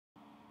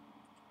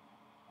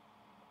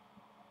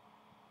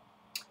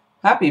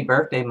Happy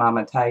birthday,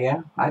 Mama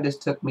Talya. I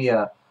just took me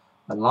a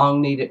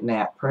long-needed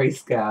nap.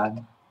 Praise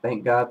God.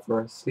 Thank God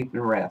for sleep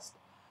and rest.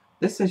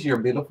 This is your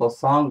beautiful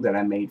song that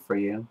I made for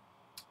you.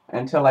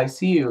 Until I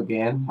see you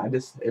again, I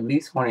just at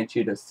least wanted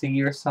you to see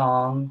your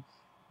song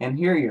and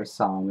hear your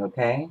song,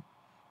 okay?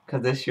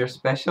 Because it's your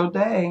special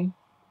day.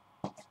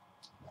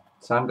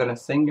 So I'm going to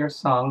sing your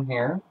song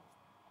here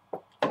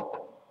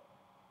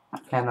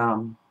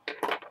and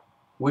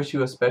wish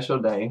you a special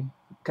day.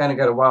 Kind of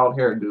got a wild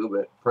hairdo,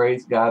 but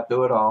praise God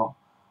through it all.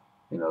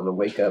 You know, the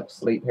wake up,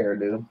 sleep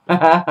hairdo.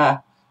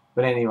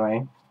 But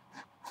anyway.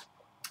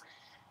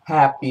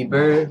 Happy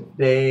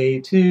birthday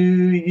to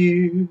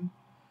you.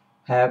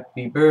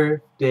 Happy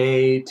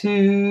birthday to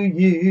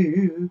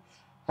you.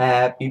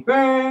 Happy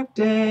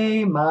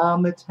birthday,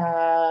 Mama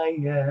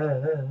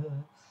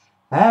Talya.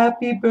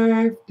 Happy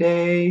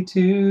birthday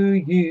to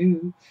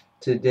you.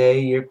 Today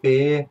you're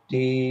 50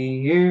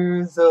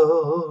 years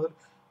old,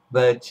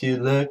 but you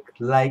look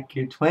like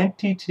you're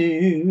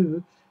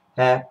 22.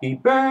 Happy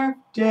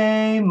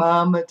birthday,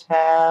 Mama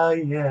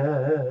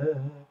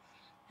Talya.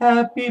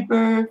 Happy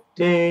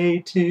birthday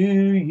to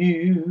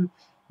you.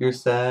 Your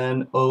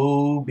son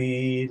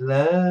Obi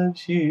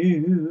loves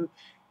you,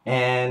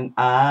 and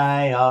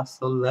I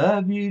also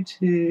love you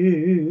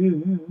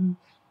too.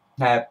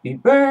 Happy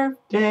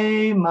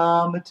birthday,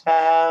 Mama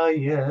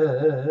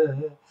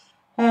Talya.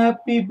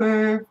 Happy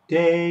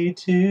birthday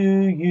to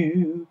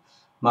you.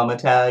 Mama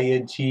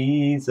Talya,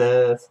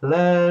 Jesus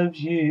loves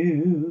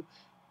you,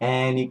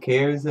 and he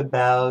cares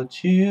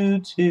about you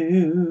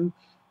too.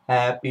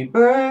 Happy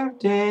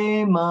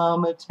birthday,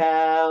 Mama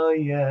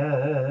Talya.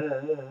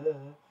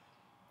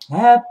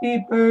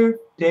 Happy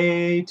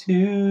birthday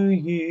to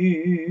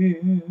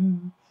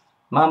you.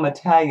 Mama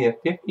Talya,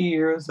 50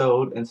 years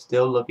old and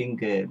still looking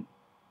good.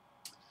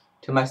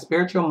 To my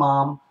spiritual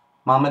mom,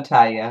 Mama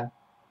Talya,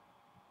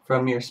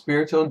 from your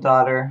spiritual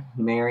daughter,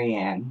 Mary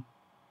Ann.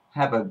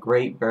 Have a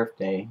great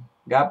birthday.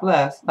 God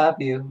bless.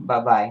 Love you.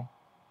 Bye-bye.